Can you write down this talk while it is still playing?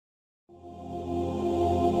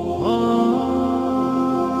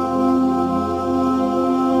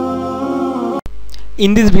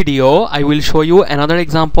In this video, I will show you another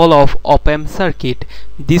example of op-amp circuit.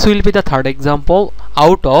 This will be the third example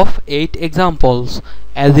out of 8 examples.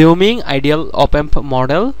 Assuming ideal op-amp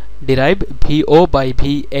model, derive VO by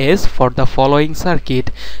Vs for the following circuit.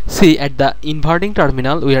 See, at the inverting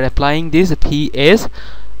terminal, we are applying this Vs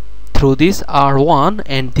through this R1,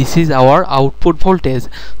 and this is our output voltage.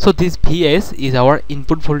 So this Vs is our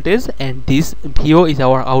input voltage and this VO is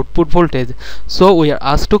our output voltage. So we are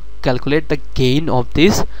asked to calculate the gain of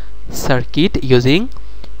this circuit using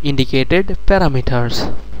indicated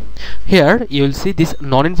parameters. Here you will see this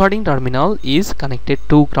non-inverting terminal is connected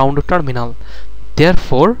to ground terminal.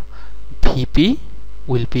 Therefore Vp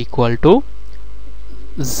will be equal to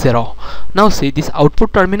 0. Now see, this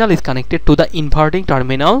output terminal is connected to the inverting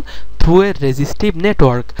terminal through a resistive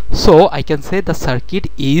network. So I can say the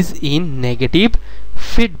circuit is in negative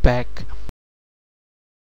feedback.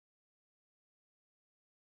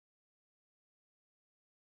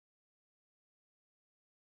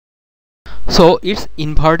 So its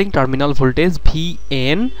inverting terminal voltage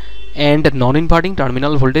Vn and non-inverting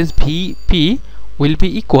terminal voltage Vp will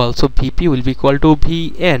be equal. So Vp will be equal to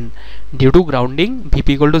Vn. Due to grounding,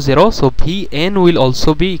 Vp equal to 0, so Vn will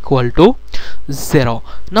also be equal to 0.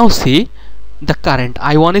 Now see, the current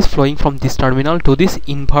I1 is flowing from this terminal to this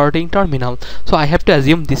inverting terminal. So I have to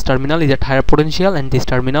assume this terminal is at higher potential and this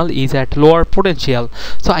terminal is at lower potential.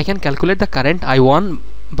 So I can calculate the current I1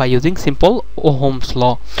 by using simple Ohm's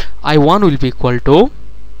law. I1 will be equal to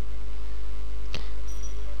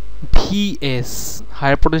Vs,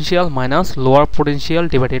 higher potential minus lower potential,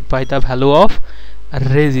 divided by the value of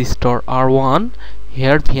resistor R1.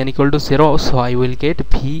 Here Vn equal to 0, so I will get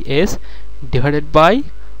Vs divided by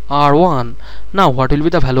R1. Now what will be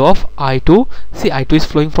the value of I2? See, I2 is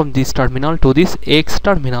flowing from this terminal to this X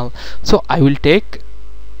terminal, so I will take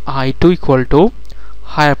I2 equal to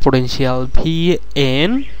higher potential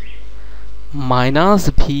Vn minus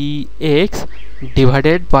Vx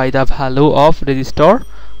divided by the value of resistor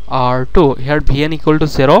R2. Here Vn equal to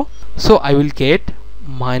 0, so I will get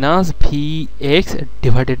minus Vx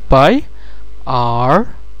divided by R2.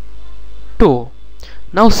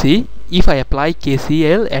 Now see, if I apply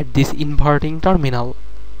KCL at this inverting terminal,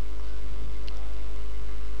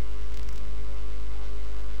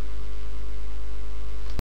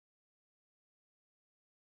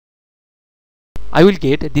 I will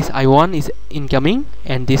get this I1 is incoming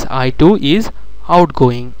and this I2 is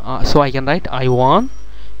outgoing. So I can write I1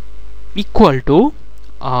 equal to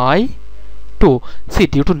I2. See,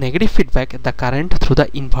 due to negative feedback, the current through the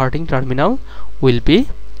inverting terminal will be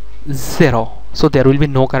 0. So there will be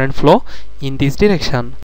no current flow in this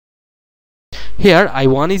direction. Here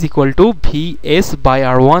I1 is equal to Vs by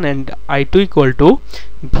R1 and I2 equal to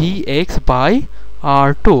Vx by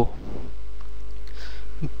R2.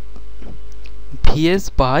 Vs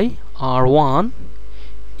by R1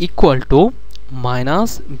 equal to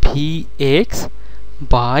minus Vx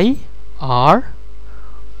by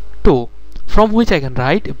R2, from which I can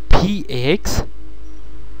write Vx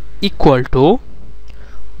equal to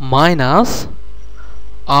minus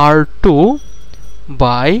R2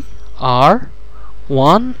 by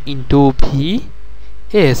R1 into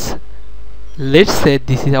Vs. Let's say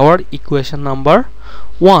this is our equation number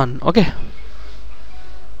 1. Okay,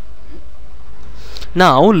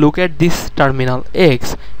 now look at this terminal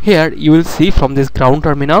X. Here you will see from this ground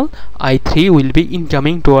terminal I3 will be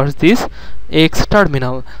incoming towards this X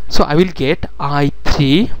terminal. So I will get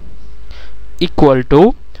I3 equal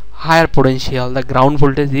to higher potential, the ground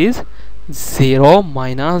voltage is 0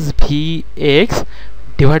 minus Vx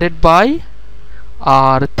divided by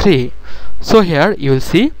R3. So here you will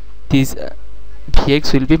see this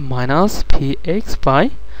Vx will be minus Vx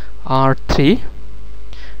by R3.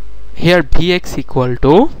 Here Vx equal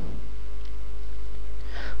to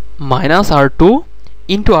minus R2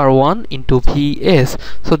 into R1 into Vs.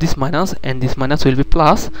 So this minus and this minus will be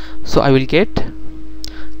plus, so I will get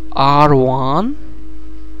R1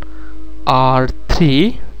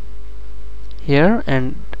 R3 here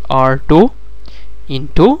and R2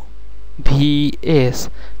 into Vs.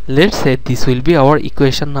 Let's say this will be our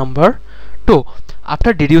equation number 2.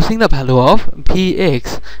 After deducing the value of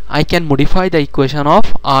Vx, I can modify the equation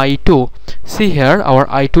of I2. See, here our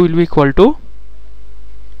I2 will be equal to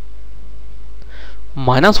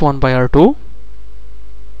minus 1 by R2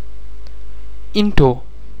 into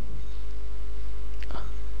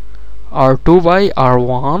R2 by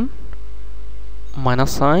R1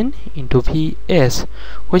 minus sign into Vs,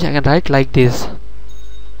 which I can write like this: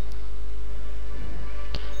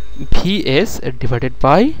 Vs divided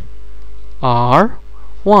by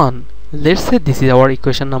R1. Let's say this is our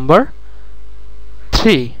equation number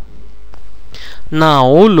 3. Now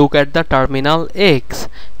look at the terminal X.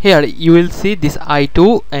 Here you will see this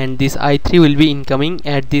I2 and this I3 will be incoming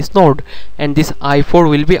at this node, and this I4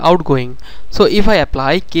 will be outgoing. So if I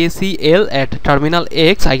apply KCL at terminal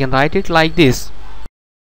X, I can write it like this.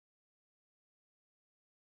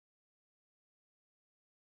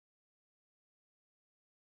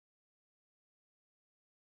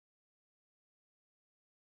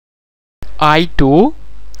 I2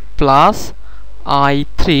 plus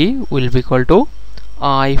I3 will be equal to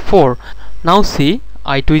I4. Now see,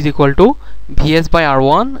 I2 is equal to Vs by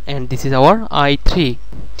R1 and this is our I3.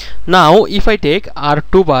 Now if I take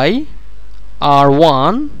R2 by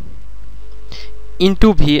R1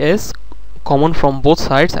 into Vs common from both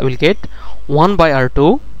sides, I will get 1 by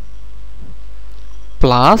R2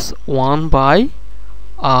 plus 1 by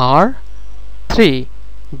R3.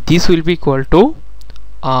 This will be equal to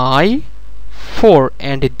I4,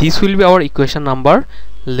 and this will be our equation number,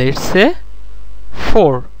 let's say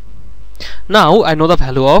 4. Now I know the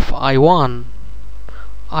value of I1,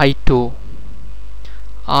 I2,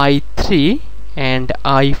 I3 and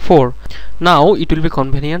I4. Now it will be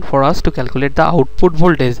convenient for us to calculate the output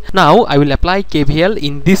voltage. Now I will apply KVL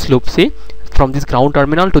in this loop. See, from this ground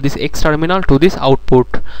terminal to this X terminal to this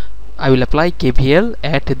output, I will apply KVL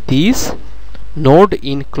at this node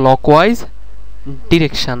in clockwise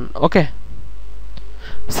direction. Okay,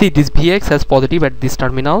 see, this Vx has positive at this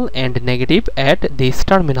terminal and negative at this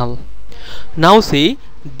terminal. Now see,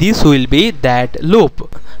 this will be that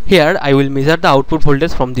loop. Here I will measure the output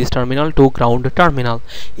voltage from this terminal to ground terminal.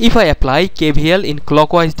 If I apply KVL in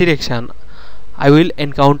clockwise direction, I will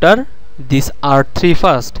encounter this R3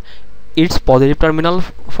 first, its positive terminal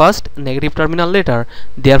first, negative terminal later.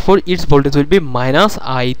 Therefore its voltage will be minus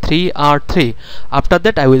I3 R3. After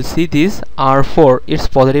that I will see this R4, its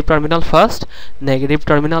positive terminal first, negative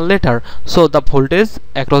terminal later. So the voltage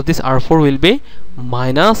across this R4 will be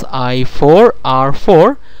minus I4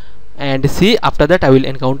 R4. And see, after that I will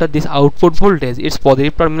encounter this output voltage, its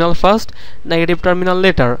positive terminal first, negative terminal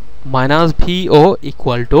later, minus VO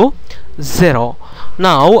equal to 0.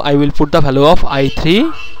 Now I will put the value of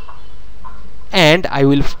I3 and I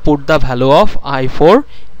will put the value of I4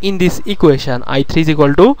 in this equation. I3 is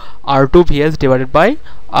equal to R2 Vs divided by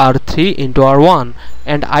R3 into R1,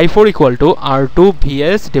 and I4 equal to R2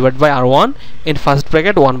 Vs divided by R1 in first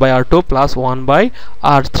bracket 1 by R2 plus 1 by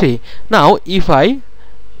R3. Now if I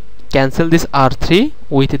cancel this R3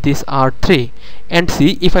 with this R3 and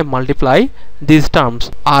see, if I multiply these terms,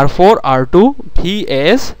 R4 R2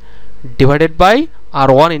 Vs divided by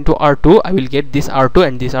R1 into R2, I will get this R2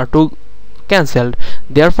 and this R2 cancelled.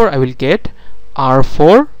 Therefore I will get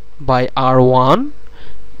R4 by R1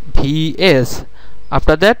 Vs.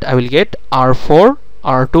 After that I will get R4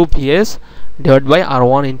 R2 Vs divided by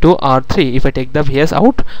R1 into R3. If I take the Vs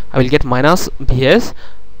out, I will get minus Vs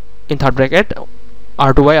in third bracket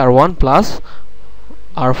R2 by R1 plus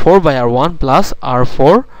R4 by R1 plus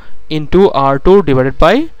R4 into R2 divided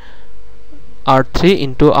by R3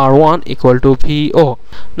 into R1 equal to VO.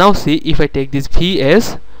 Now see, if I take this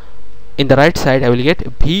Vs in the right side, I will get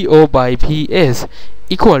VO by Vs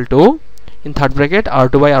equal to, in third bracket,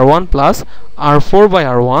 R2 by R1 plus R4 by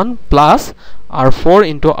R1 plus R4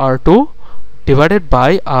 into R2 divided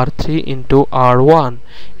by R3 into R1,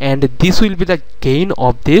 and this will be the gain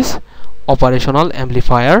of this operational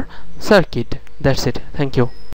amplifier circuit. That's it. Thank you.